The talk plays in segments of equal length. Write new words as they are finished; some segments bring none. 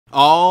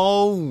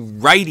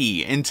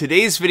Alrighty, in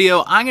today's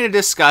video, I'm going to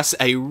discuss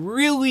a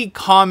really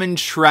common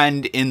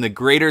trend in the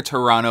Greater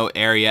Toronto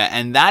area,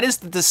 and that is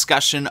the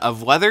discussion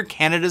of whether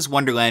Canada's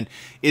Wonderland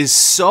is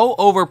so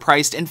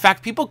overpriced. In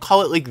fact, people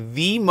call it like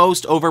the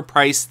most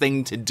overpriced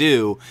thing to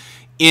do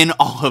in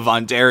all of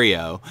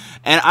Ontario.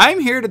 And I'm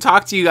here to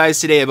talk to you guys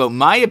today about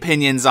my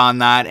opinions on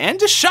that and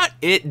to shut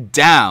it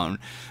down.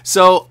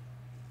 So,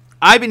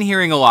 I've been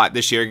hearing a lot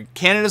this year.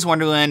 Canada's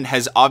Wonderland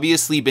has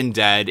obviously been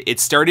dead. It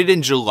started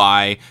in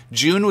July.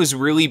 June was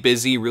really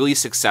busy, really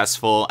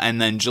successful,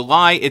 and then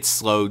July it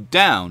slowed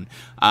down.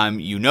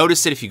 You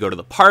notice it if you go to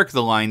the park.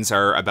 The lines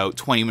are about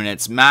 20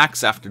 minutes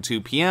max after 2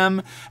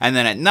 p.m. And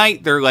then at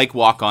night, they're like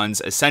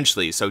walk-ons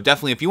essentially. So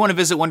definitely if you want to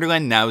visit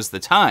Wonderland, now's the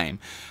time.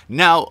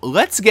 Now,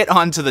 let's get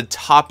on to the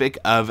topic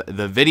of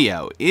the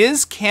video.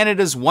 Is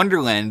Canada's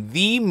Wonderland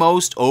the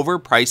most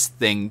overpriced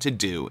thing to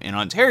do in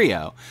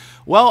Ontario?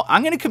 Well,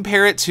 I'm going to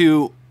compare it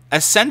to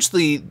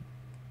essentially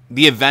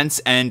the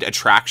events and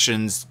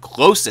attractions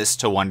closest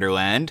to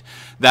Wonderland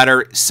that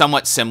are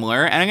somewhat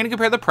similar, and I'm going to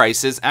compare the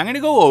prices. I'm going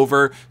to go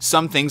over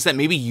some things that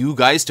maybe you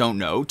guys don't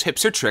know,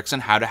 tips or tricks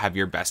on how to have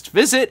your best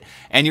visit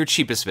and your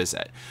cheapest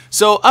visit.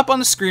 So up on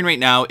the screen right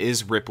now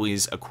is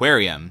Ripley's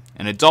Aquarium.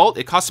 An adult,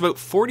 it costs about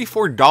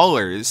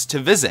 $44 to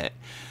visit.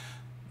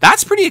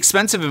 That's pretty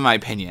expensive in my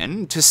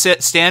opinion, to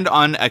stand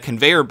on a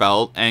conveyor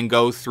belt and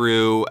go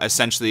through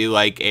essentially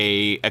like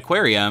a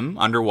aquarium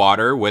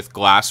underwater with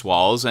glass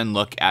walls and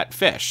look at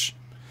fish.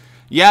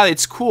 Yeah,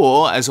 it's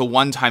cool as a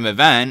one-time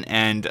event,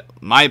 and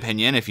my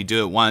opinion, if you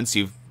do it once,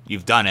 you've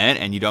done it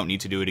and you don't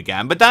need to do it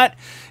again. But that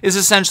is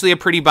essentially a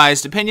pretty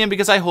biased opinion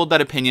because I hold that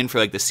opinion for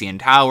like the CN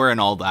Tower and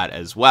all that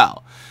as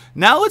well.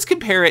 Now let's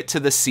compare it to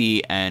the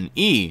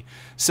CNE.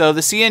 So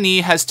the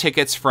CNE has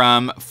tickets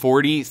from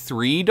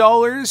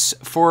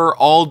 $43 for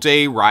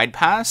all-day ride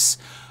pass.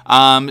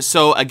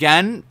 So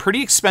again,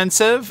 pretty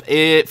expensive.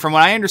 From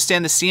what I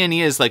understand, the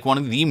CNE is like one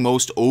of the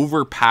most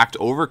overpacked,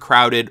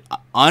 overcrowded,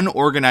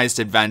 unorganized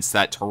events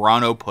that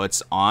Toronto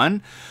puts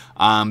on.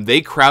 They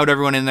crowd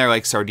everyone in there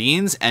like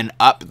sardines and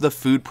up the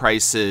food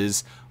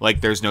prices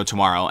like there's no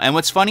tomorrow. And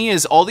what's funny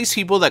is all these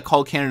people that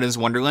call Canada's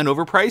Wonderland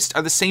overpriced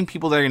are the same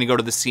people that are going to go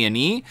to the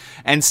CNE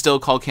and still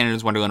call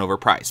Canada's Wonderland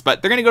overpriced. But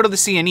they're going to go to the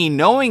CNE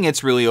knowing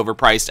it's really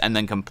overpriced and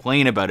then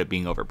complain about it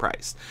being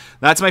overpriced.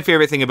 That's my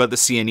favorite thing about the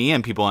CNE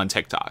and people on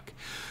TikTok.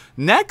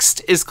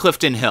 Next is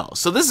Clifton Hill.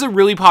 So this is a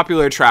really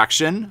popular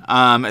attraction,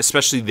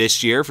 especially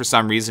this year. For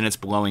some reason, it's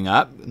blowing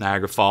up.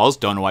 Niagara Falls.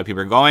 Don't know why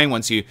people are going.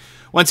 Once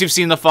you've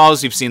seen the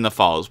falls, you've seen the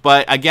falls.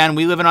 But again,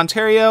 we live in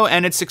Ontario,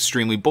 and it's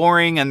extremely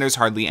boring, and there's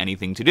hardly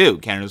anything to do.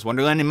 Canada's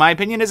Wonderland, in my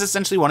opinion, is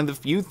essentially one of the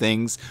few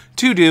things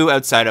to do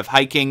outside of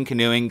hiking,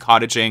 canoeing,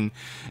 cottaging,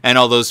 and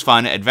all those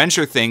fun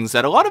adventure things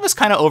that a lot of us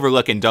kind of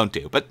overlook and don't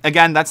do. But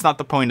again, that's not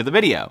the point of the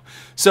video.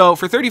 So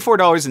for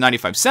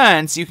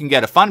 $34.95, you can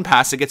get a fun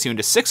pass that gets you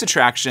into 6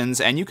 attractions,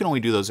 and you can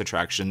only do those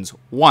attractions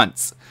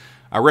once.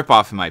 A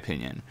ripoff, in my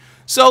opinion.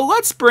 So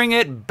let's bring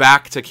it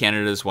back to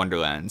Canada's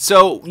Wonderland.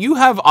 So you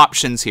have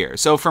options here.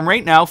 So from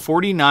right now,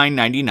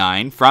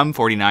 $49.99, from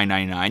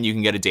 $49.99, you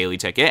can get a daily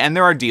ticket. And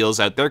there are deals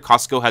out there.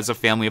 Costco has a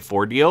family of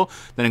 4 deal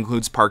that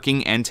includes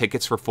parking and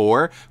tickets for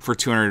 4 for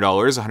 $200,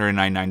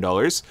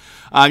 $199.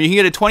 You can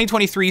get a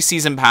 2023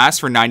 season pass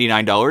for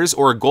 $99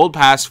 or a gold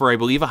pass for, I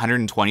believe,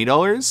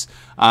 $120.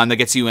 That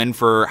gets you in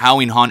for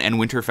Halloween Haunt and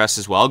Winterfest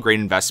as well. Great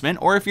investment.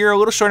 Or if you're a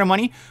little short of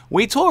money,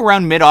 wait till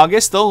around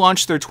mid-August. They'll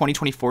launch their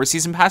 2024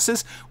 season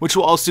passes, which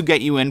will also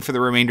get you in for the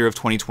remainder of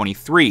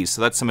 2023.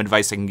 So that's some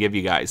advice I can give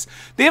you guys.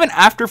 They have an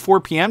after 4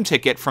 p.m.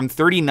 ticket from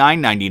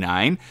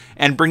 $39.99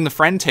 and bring the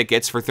friend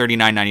tickets for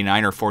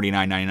 $39.99 or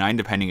 $49.99,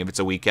 depending if it's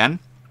a weekend.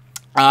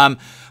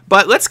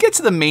 But let's get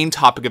to the main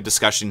topic of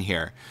discussion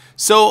here.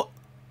 So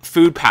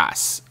food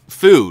pass,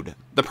 food.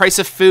 The price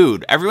of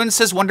food. Everyone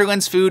says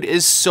Wonderland's food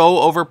is so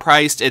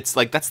overpriced. It's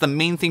like, that's the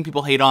main thing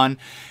people hate on.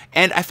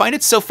 And I find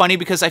it so funny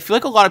because I feel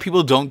like a lot of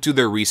people don't do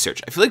their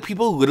research. I feel like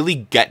people literally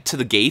get to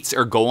the gates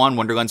or go on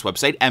Wonderland's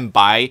website and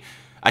buy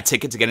a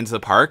ticket to get into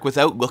the park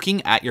without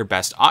looking at your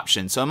best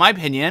option. So in my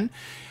opinion,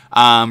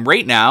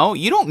 right now,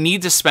 you don't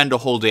need to spend a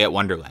whole day at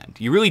Wonderland.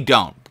 You really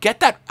don't. Get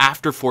that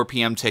after 4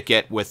 p.m.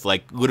 ticket with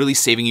like literally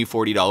saving you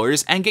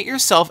 $40 and get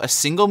yourself a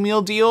single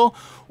meal deal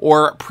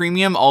or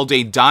premium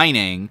all-day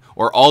dining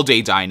or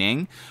all-day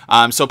dining.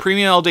 So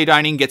premium all-day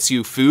dining gets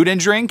you food and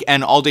drink,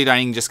 and all-day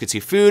dining just gets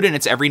you food, and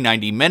it's every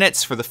 90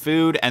 minutes for the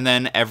food and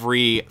then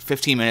every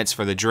 15 minutes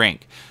for the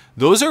drink.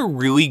 Those are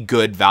really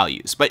good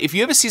values. But if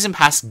you have a season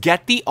pass,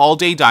 get the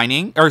all-day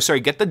dining, or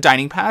sorry, get the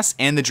dining pass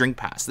and the drink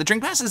pass. The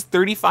drink pass is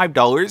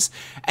 $35,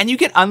 and you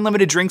get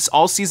unlimited drinks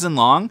all season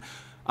long,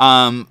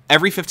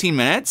 every 15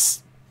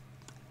 minutes.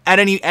 At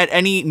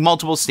any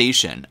multiple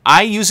station.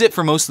 I use it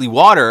for mostly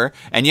water,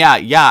 and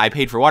yeah, I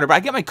paid for water, but I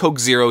get my Coke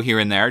Zero here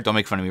and there. Don't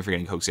make fun of me for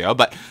getting Coke Zero,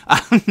 but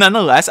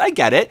nonetheless, I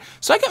get it.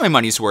 So I get my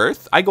money's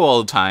worth. I go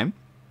all the time.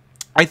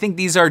 I think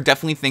these are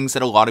definitely things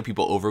that a lot of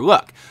people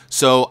overlook.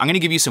 So I'm going to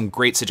give you some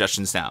great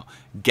suggestions now.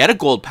 Get a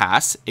gold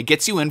pass. It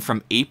gets you in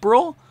from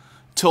April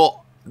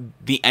till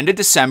the end of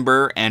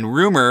December and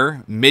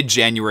rumor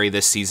mid-January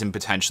this season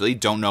potentially.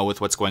 Don't know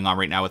with what's going on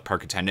right now with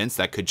park attendance.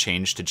 That could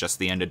change to just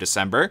the end of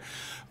December,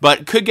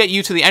 but could get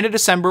you to the end of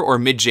December or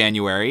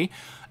mid-January.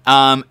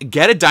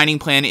 Get a dining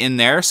plan in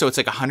there, so it's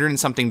like $100 and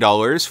something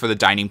for the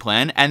dining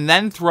plan, and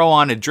then throw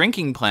on a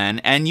drinking plan,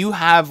 and you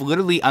have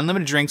literally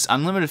unlimited drinks,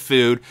 unlimited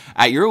food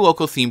at your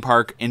local theme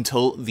park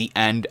until the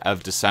end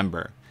of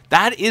December.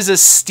 That is a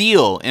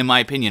steal, in my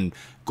opinion.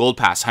 Gold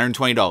Pass,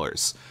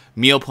 $120.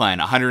 Meal plan,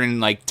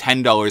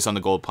 $110 on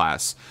the Gold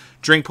Pass.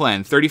 Drink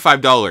plan,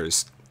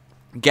 $35.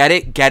 Get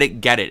it, get it,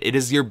 get it. It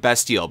is your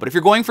best deal. But if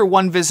you're going for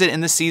one visit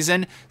in the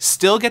season,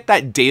 still get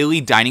that daily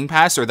dining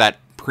pass or that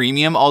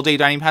premium all-day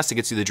dining pass that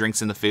gets you the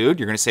drinks and the food.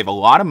 You're going to save a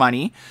lot of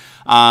money.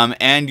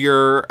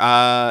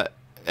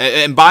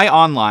 And buy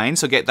online,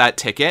 so get that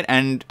ticket.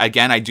 And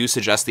again, I do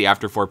suggest the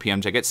after 4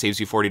 p.m. ticket. Saves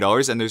you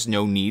 $40, and there's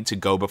no need to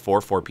go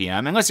before 4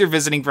 p.m. unless you're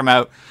visiting from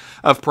out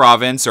of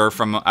province or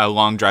from a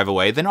long drive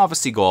away. Then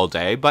obviously go all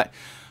day. But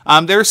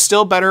there's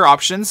still better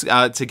options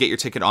to get your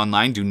ticket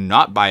online. Do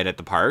not buy it at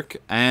the park.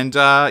 And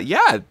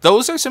yeah,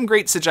 those are some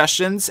great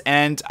suggestions.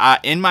 And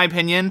in my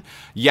opinion,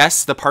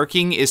 yes, the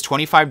parking is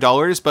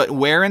 $25, but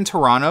where in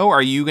Toronto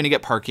are you going to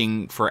get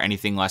parking for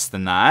anything less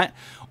than that?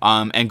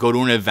 And go to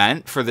an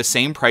event for the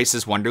same price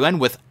as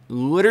Wonderland with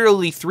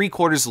literally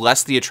 3/4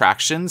 less the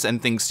attractions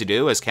and things to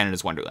do as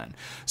Canada's Wonderland.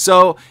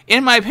 So,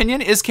 in my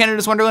opinion, is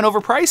Canada's Wonderland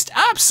overpriced?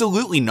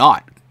 Absolutely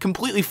not.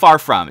 Completely far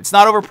from. It's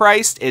not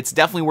overpriced. It's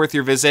definitely worth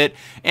your visit.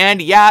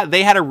 And yeah,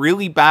 they had a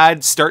really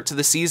bad start to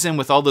the season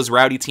with all those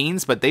rowdy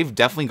teens, but they've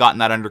definitely gotten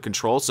that under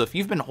control. So if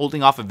you've been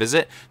holding off a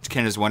visit to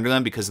Canada's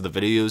Wonderland because of the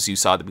videos you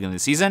saw at the beginning of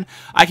the season,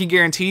 I can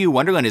guarantee you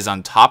Wonderland is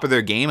on top of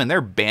their game, and they're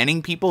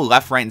banning people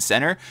left, right, and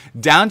center,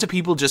 down to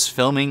people just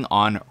filming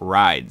on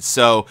rides.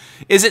 So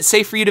is it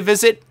safe for you to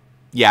visit?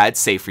 Yeah,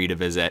 it's safe for you to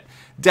visit.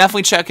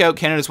 Definitely check out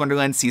Canada's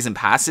Wonderland season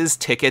passes,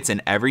 tickets,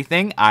 and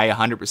everything. I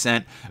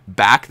 100%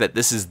 back that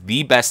this is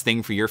the best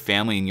thing for your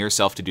family and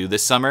yourself to do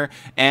this summer.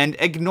 And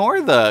ignore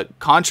the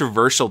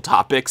controversial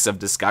topics of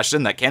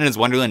discussion that Canada's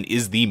Wonderland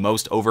is the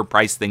most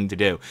overpriced thing to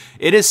do.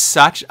 It is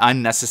such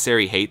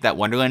unnecessary hate that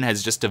Wonderland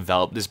has just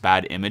developed this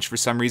bad image for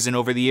some reason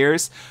over the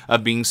years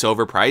of being so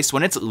overpriced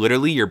when it's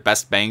literally your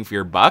best bang for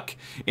your buck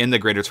in the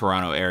Greater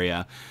Toronto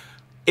area.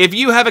 If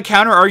you have a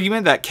counter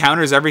argument that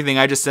counters everything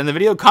I just said in the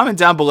video, comment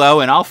down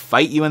below and I'll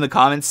fight you in the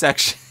comments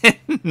section.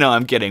 No,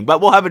 I'm kidding.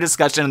 But we'll have a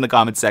discussion in the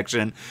comments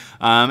section.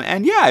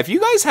 And yeah, if you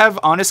guys have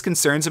honest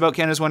concerns about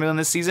Canada's Wonderland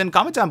this season,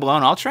 comment down below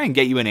and I'll try and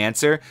get you an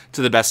answer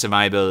to the best of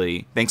my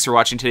ability. Thanks for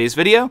watching today's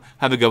video.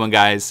 Have a good one,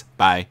 guys.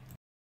 Bye.